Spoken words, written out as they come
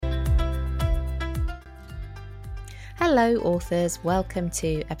Hello, authors. Welcome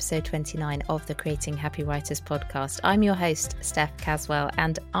to episode 29 of the Creating Happy Writers podcast. I'm your host, Steph Caswell,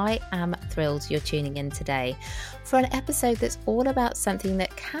 and I am thrilled you're tuning in today for an episode that's all about something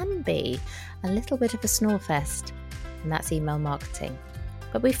that can be a little bit of a snore fest, and that's email marketing.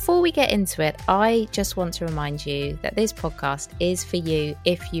 But before we get into it, I just want to remind you that this podcast is for you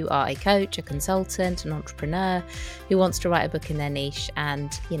if you are a coach, a consultant, an entrepreneur who wants to write a book in their niche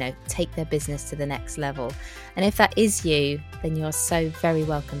and, take their business to the next level. And if that is you, then you're so very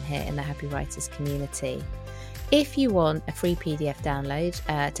welcome here in the Happy Writers community. If you want a free PDF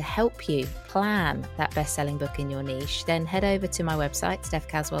download to help you plan that best-selling book in your niche, then head over to my website,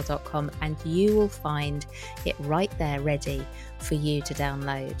 stephcaswell.com, and you will find it right there ready for you to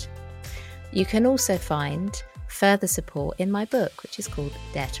download. You can also find further support in my book, which is called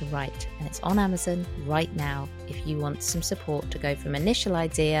Dare to Write, and it's on Amazon right now if you want some support to go from initial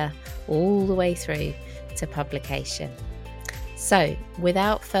idea all the way through to publication. So,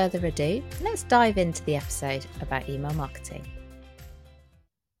 without further ado, let's dive into the episode about email marketing.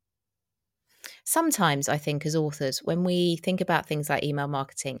 Sometimes I think as authors, when we think about things like email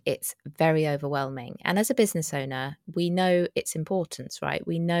marketing, it's very overwhelming. And as a business owner, we know its importance, right?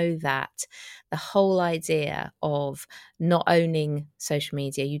 We know that the whole idea of not owning social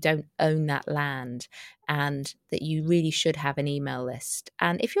media, you don't own that land, and that you really should have an email list.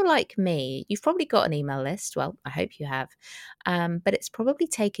 And if you're like me, you've probably got an email list. Well, I hope you have. But it's probably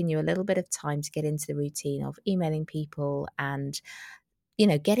taken you a little bit of time to get into the routine of emailing people and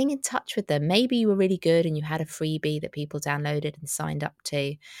getting in touch with them. Maybe you were really good and you had a freebie that people downloaded and signed up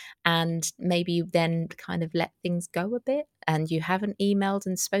to, and maybe you then kind of let things go a bit and you haven't emailed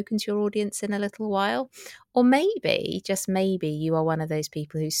and spoken to your audience in a little while. Or maybe, just maybe, you are one of those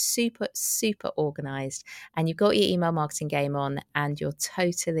people who's super, super organized and you've got your email marketing game on and you're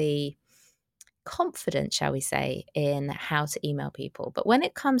totally confident, shall we say, in how to email people. But when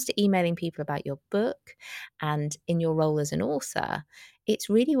it comes to emailing people about your book and in your role as an author, it's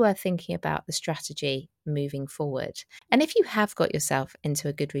really worth thinking about the strategy moving forward. And if you have got yourself into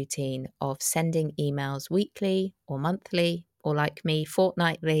a good routine of sending emails weekly or monthly, or like me,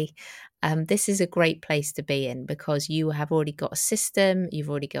 fortnightly, this is a great place to be in because you have already got a system, you've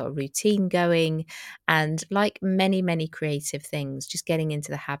already got a routine going. And like many, many creative things, just getting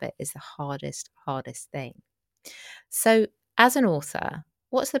into the habit is the hardest thing. So as an author,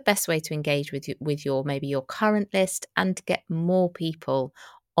 what's the best way to engage with your maybe your current list and to get more people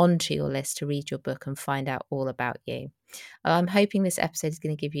onto your list to read your book and find out all about you? I'm hoping this episode is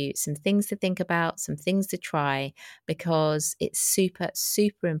going to give you some things to think about, some things to try, because it's super,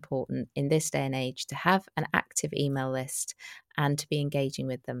 super important in this day and age to have an active email list and to be engaging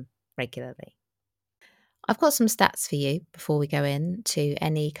with them regularly. I've got some stats for you before we go into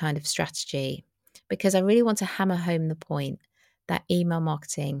any kind of strategy, because I really want to hammer home the point that email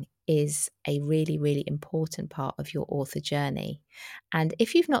marketing is a really, really important part of your author journey. And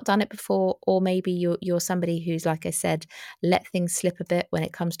if you've not done it before, or maybe you're somebody who's, like I said, let things slip a bit when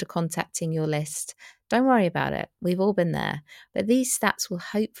it comes to contacting your list, don't worry about it. We've all been there. But these stats will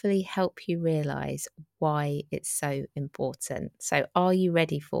hopefully help you realize why it's so important. So are you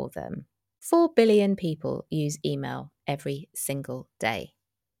ready for them? 4 billion people use email every single day.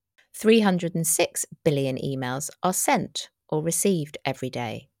 306 billion emails are sent or received every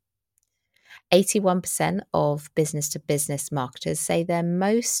day. 81% of business-to-business marketers say their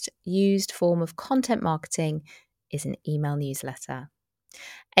most used form of content marketing is an email newsletter.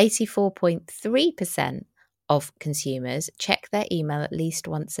 84.3% of consumers check their email at least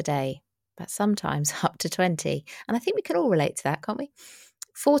once a day, but sometimes up to 20. And I think we can all relate to that, can't we?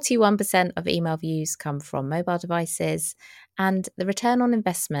 41% of email views come from mobile devices, and the return on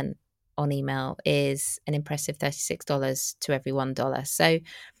investment on email is an impressive $36 to every $1. So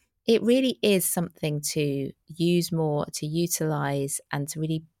it really is something to use more, to utilize, and to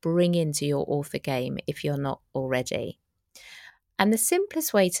really bring into your author game if you're not already. And the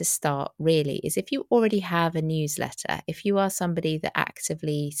simplest way to start really is if you already have a newsletter, if you are somebody that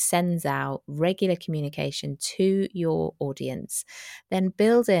actively sends out regular communication to your audience, then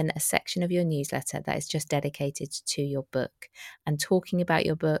build in a section of your newsletter that is just dedicated to your book and talking about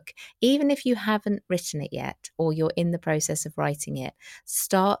your book. Even if you haven't written it yet or you're in the process of writing it,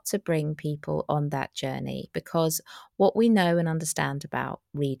 start to bring people on that journey, because what we know and understand about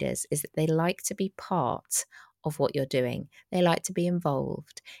readers is that they like to be part of what you're doing. They like to be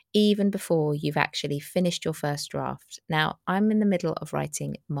involved even before you've actually finished your first draft. Now, I'm in the middle of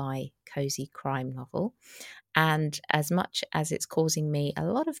writing my cozy crime novel, And as much as it's causing me a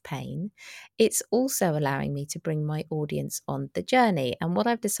lot of pain, it's also allowing me to bring my audience on the journey. And what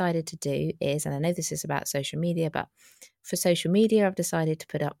I've decided to do is, and I know this is about social media, but for social media, I've decided to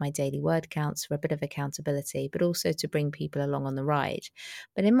put up my daily word counts for a bit of accountability, but also to bring people along on the ride.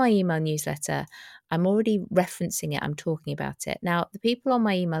 But in my email newsletter, I'm already referencing it, I'm talking about it. Now, the people on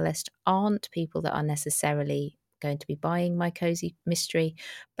my email list aren't people that are necessarily going to be buying my cozy mystery,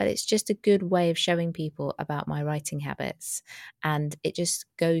 but it's just a good way of showing people about my writing habits. And it just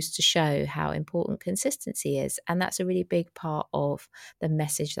goes to show how important consistency is. And that's a really big part of the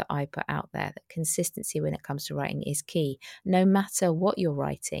message that I put out there, that consistency when it comes to writing is key. No matter what you're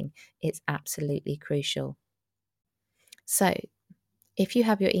writing, it's absolutely crucial. So, if you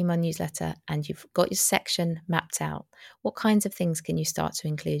have your email newsletter and you've got your section mapped out, what kinds of things can you start to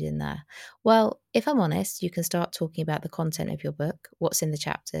include in there? Well, if I'm honest, you can start talking about the content of your book, what's in the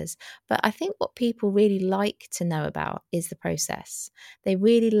chapters. But I think what people really like to know about is the process. They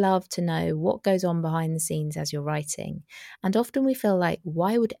really love to know what goes on behind the scenes as you're writing. And often we feel like,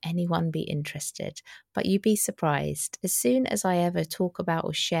 why would anyone be interested? But you'd be surprised. As soon as I ever talk about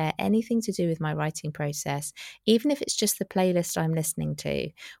or share anything to do with my writing process, even if it's just the playlist I'm listening to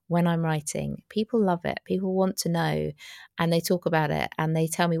when I'm writing, people love it. People want to know, and they talk about it and they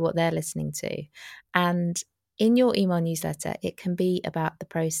tell me what they're listening to. And in your email newsletter, it can be about the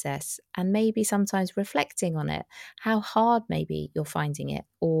process and maybe sometimes reflecting on it, how hard maybe you're finding it,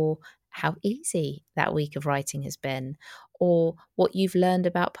 or how easy that week of writing has been, or what you've learned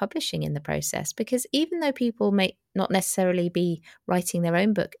about publishing in the process. Because even though people may not necessarily be writing their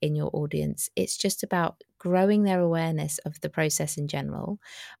own book in your audience, it's just about growing their awareness of the process in general,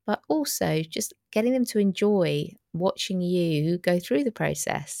 but also just getting them to enjoy watching you go through the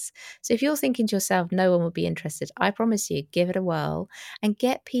process. So if you're thinking to yourself, no one will be interested, I promise you, give it a whirl and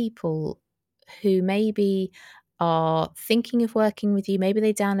get people who maybe are thinking of working with you. Maybe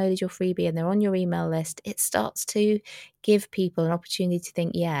they downloaded your freebie and they're on your email list. It starts to give people an opportunity to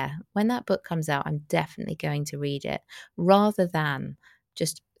think, yeah, when that book comes out, I'm definitely going to read it, rather than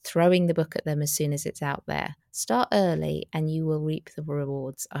just throwing the book at them as soon as it's out there. Start early and you will reap the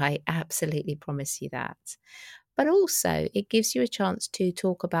rewards. I absolutely promise you that. But also, it gives you a chance to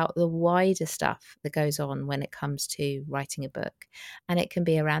talk about the wider stuff that goes on when it comes to writing a book. And it can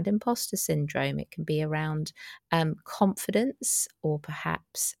be around imposter syndrome, it can be around confidence, or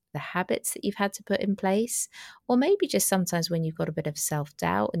perhaps the habits that you've had to put in place, or maybe just sometimes when you've got a bit of self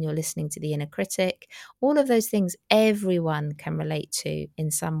doubt and you're listening to the inner critic. All of those things everyone can relate to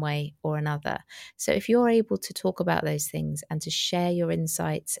in some way or another. So if you're able to talk about those things and to share your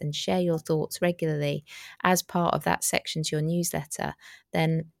insights and share your thoughts regularly as part of that section to your newsletter,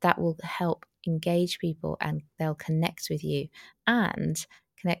 then that will help engage people and they'll connect with you and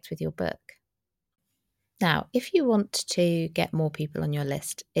connect with your book. Now, if you want to get more people on your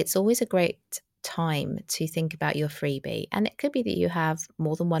list, it's always a great time to think about your freebie. And it could be that you have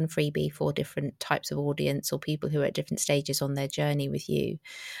more than one freebie for different types of audience or people who are at different stages on their journey with you.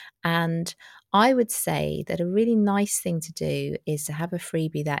 And I would say that a really nice thing to do is to have a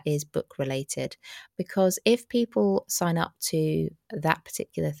freebie that is book related, because if people sign up to that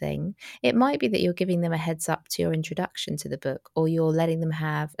particular thing, it might be that you're giving them a heads up to your introduction to the book, or you're letting them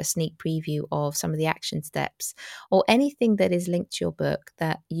have a sneak preview of some of the action steps, or anything that is linked to your book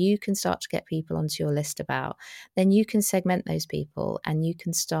that you can start to get people onto your list about. Then you can segment those people and you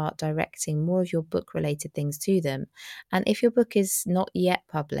can start directing more of your book related things to them. And if your book is not yet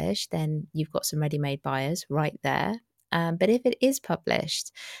published, then you've got some ready-made buyers right there. But if it is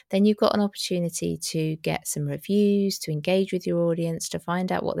published, then you've got an opportunity to get some reviews, to engage with your audience, to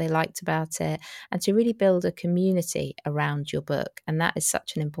find out what they liked about it, and to really build a community around your book. And that is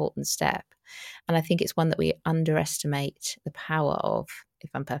such an important step. And I think it's one that we underestimate the power of,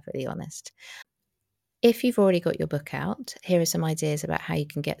 if I'm perfectly honest. If you've already got your book out, here are some ideas about how you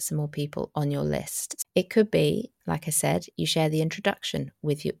can get some more people on your list. It could be, like I said, you share the introduction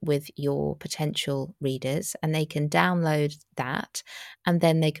with your potential readers and they can download that and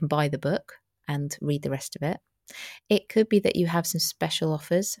then they can buy the book and read the rest of it. It could be that you have some special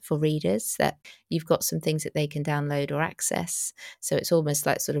offers for readers, that you've got some things that they can download or access. So it's almost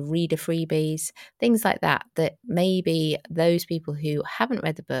like sort of reader freebies, things like that, that maybe those people who haven't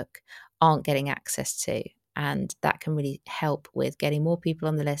read the book aren't getting access to. And that can really help with getting more people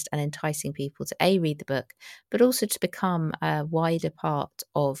on the list and enticing people to read the book, but also to become a wider part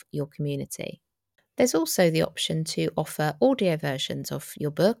of your community. There's also the option to offer audio versions of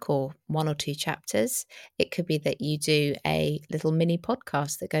your book or one or two chapters. It could be that you do a little mini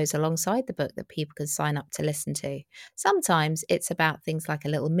podcast that goes alongside the book that people can sign up to listen to. Sometimes it's about things like a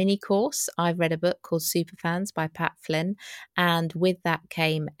little mini course. I've read a book called Superfans by Pat Flynn, and with that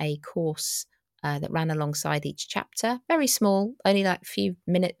came a course that ran alongside each chapter. Very small, only like a few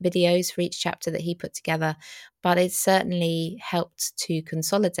minute videos for each chapter that he put together, but it certainly helped to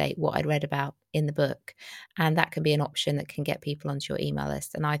consolidate what I'd read about in the book. And that can be an option that can get people onto your email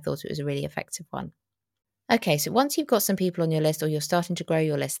list. And I thought it was a really effective one. Okay, so once you've got some people on your list or you're starting to grow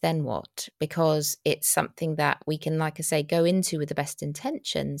your list, then what? Because it's something that we can, like I say, go into with the best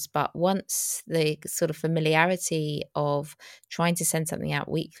intentions. But once the sort of familiarity of trying to send something out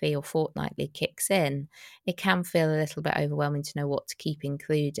weekly or fortnightly kicks in, it can feel a little bit overwhelming to know what to keep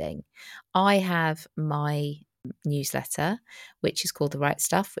including. I have my newsletter, which is called The Right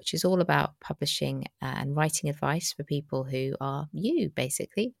Stuff, which is all about publishing and writing advice for people who are you,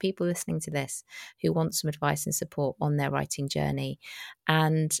 basically, people listening to this who want some advice and support on their writing journey.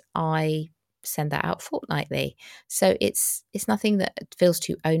 And I send that out fortnightly. So it's nothing that feels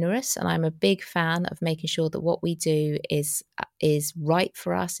too onerous. And I'm a big fan of making sure that what we do is right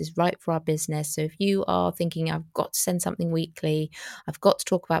for us, is right for our business. So if you are thinking, I've got to send something weekly, I've got to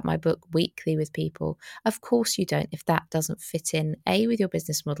talk about my book weekly with people, of course you don't if that doesn't fit in, A, with your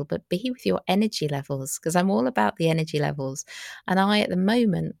business model, but B, with your energy levels, because I'm all about the energy levels. And I, at the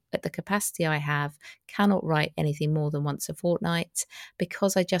moment, at the capacity I have, cannot write anything more than once a fortnight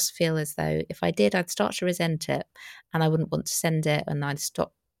because I just feel as though if I did, I'd start to resent it and I wouldn't want to send it and I'd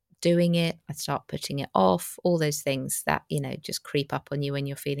stop doing it, I'd start putting it off, all those things that, just creep up on you when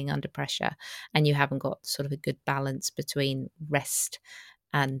you're feeling under pressure and you haven't got sort of a good balance between rest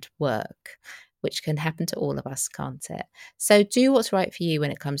and work, which can happen to all of us, can't it? So do what's right for you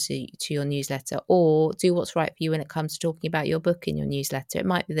when it comes to your newsletter, or do what's right for you when it comes to talking about your book in your newsletter. It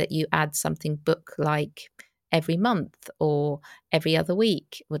might be that you add something book-like every month or every other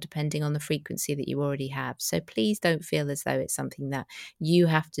week, or depending on the frequency that you already have. So please don't feel as though it's something that you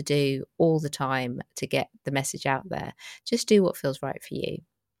have to do all the time to get the message out there. Just do what feels right for you.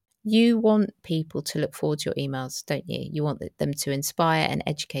 You want people to look forward to your emails, don't you? You want them to inspire and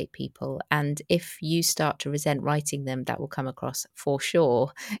educate people. And if you start to resent writing them, that will come across for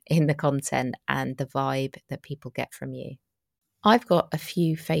sure in the content and the vibe that people get from you. I've got a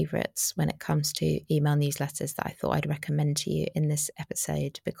few favorites when it comes to email newsletters that I thought I'd recommend to you in this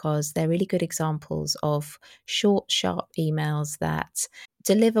episode because they're really good examples of short, sharp emails that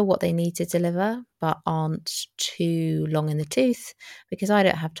deliver what they need to deliver, but aren't too long in the tooth because I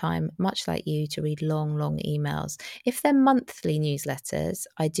don't have time, much like you, to read long, long emails. If they're monthly newsletters,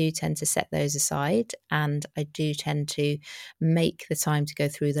 I do tend to set those aside and I do tend to make the time to go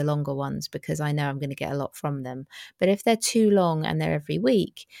through the longer ones because I know I'm going to get a lot from them. But if they're too long and they're every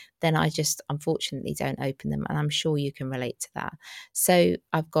week, then I just unfortunately don't open them. And I'm sure you can relate to that. So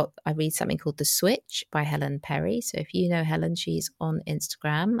I read something called The Switch by Helen Perry. So if you know Helen, she's on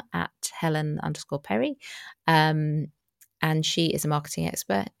Instagram at Helen_Perry. And she is a marketing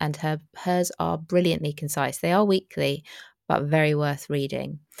expert and hers are brilliantly concise. They are weekly, but very worth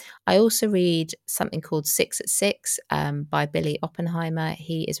reading. I also read something called 6 at 6 by Billy Oppenheimer.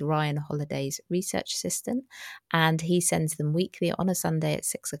 He is Ryan Holiday's research assistant, and he sends them weekly on a Sunday at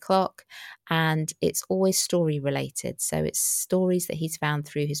 6 o'clock. And it's always story related. So it's stories that he's found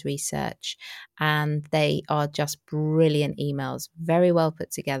through his research, and they are just brilliant emails, very well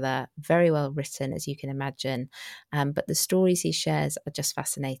put together, very well written, as you can imagine. But the stories he shares are just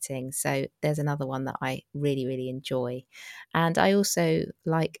fascinating. So there's another one that I really, really enjoy. And I also,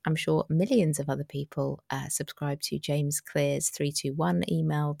 like I'm sure millions of other people, subscribe to James Clear's 321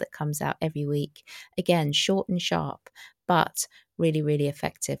 email that comes out every week. Again, short and sharp, but really, really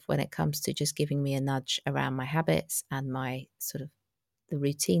effective when it comes to just giving me a nudge around my habits and my sort of the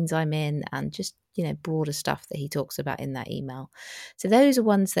routines I'm in and just, broader stuff that he talks about in that email. So those are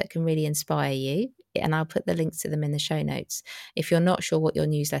ones that can really inspire you. And I'll put the links to them in the show notes if you're not sure what your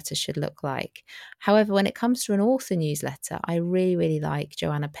newsletter should look like. However, when it comes to an author newsletter, I really, really like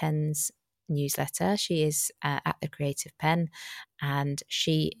Joanna Penn's newsletter. She is at the Creative Pen, and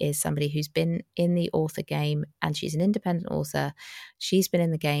she is somebody who's been in the author game, and she's an independent author. She's been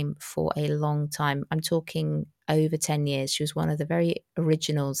in the game for a long time. I'm talking over 10 years. She was one of the very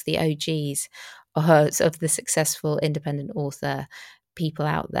originals, the OGs of the successful independent author people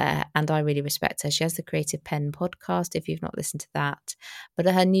out there, and I really respect her. She has the Creative Pen podcast, if you've not listened to that. But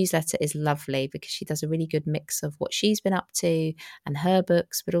her newsletter is lovely because she does a really good mix of what she's been up to and her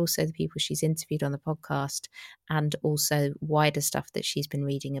books, but also the people she's interviewed on the podcast, and also wider stuff that she's been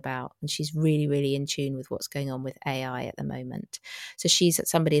reading about. And she's really, really in tune with what's going on with AI at the moment. So she's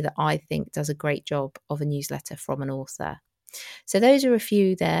somebody that I think does a great job of a newsletter from an author. So those are a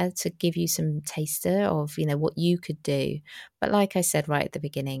few there to give you some taster of, what you could do. But like I said right at the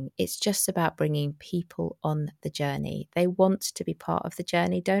beginning, it's just about bringing people on the journey. They want to be part of the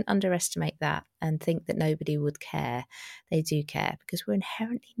journey. Don't underestimate that and think that nobody would care. They do care because we're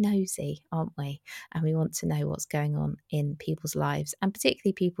inherently nosy, aren't we? And we want to know what's going on in people's lives, and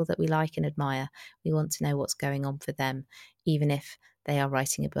particularly people that we like and admire. We want to know what's going on for them, even if they are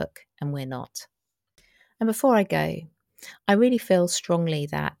writing a book and we're not. And before I go, I really feel strongly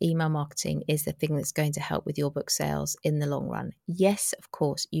that email marketing is the thing that's going to help with your book sales in the long run. Yes, of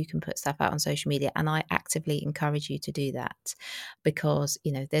course, you can put stuff out on social media, and I actively encourage you to do that because,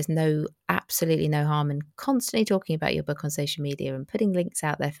 there's absolutely no harm in constantly talking about your book on social media and putting links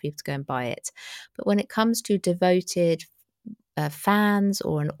out there for people to go and buy it. But when it comes to devoted fans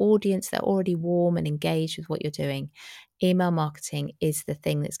or an audience that are already warm and engaged with what you're doing, email marketing is the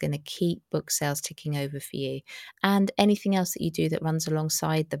thing that's going to keep book sales ticking over for you. And anything else that you do that runs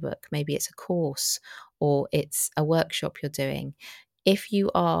alongside the book, maybe it's a course or it's a workshop you're doing. If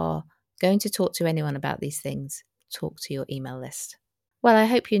you are going to talk to anyone about these things, talk to your email list. Well, I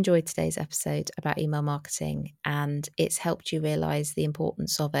hope you enjoyed today's episode about email marketing and it's helped you realize the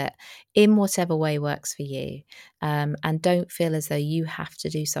importance of it in whatever way works for you. And don't feel as though you have to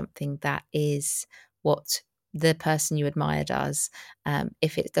do something that is what the person you admire does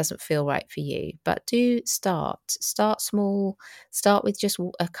if it doesn't feel right for you. But do start small, start with just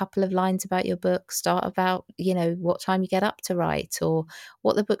a couple of lines about your book, start about, what time you get up to write or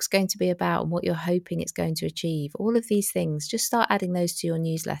what the book's going to be about and what you're hoping it's going to achieve. All of these things, just start adding those to your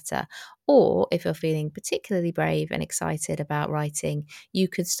newsletter. Or if you're feeling particularly brave and excited about writing, you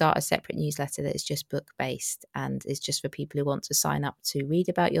could start a separate newsletter that is just book-based and is just for people who want to sign up to read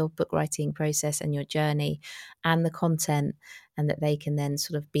about your book writing process and your journey and the content, and that they can then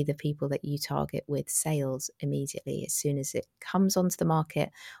sort of be the people that you target with sales immediately as soon as it comes onto the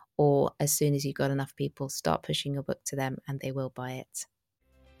market, or as soon as you've got enough people, start pushing your book to them and they will buy it.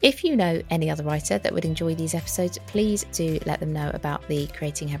 If you know any other writer that would enjoy these episodes, please do let them know about the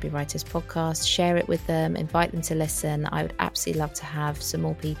Creating Happy Writers podcast. Share it with them, invite them to listen. I would absolutely love to have some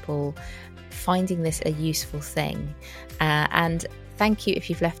more people finding this a useful thing. And thank you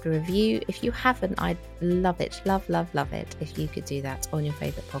if you've left a review. If you haven't, I'd love it, love it if you could do that on your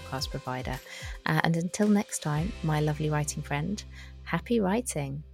favourite podcast provider. And until next time, my lovely writing friend, happy writing.